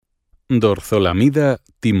Dorzolamida,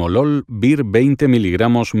 Timolol VIR 20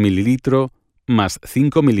 mg mililitro más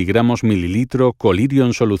 5 mg mililitro Colirio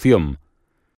en solución.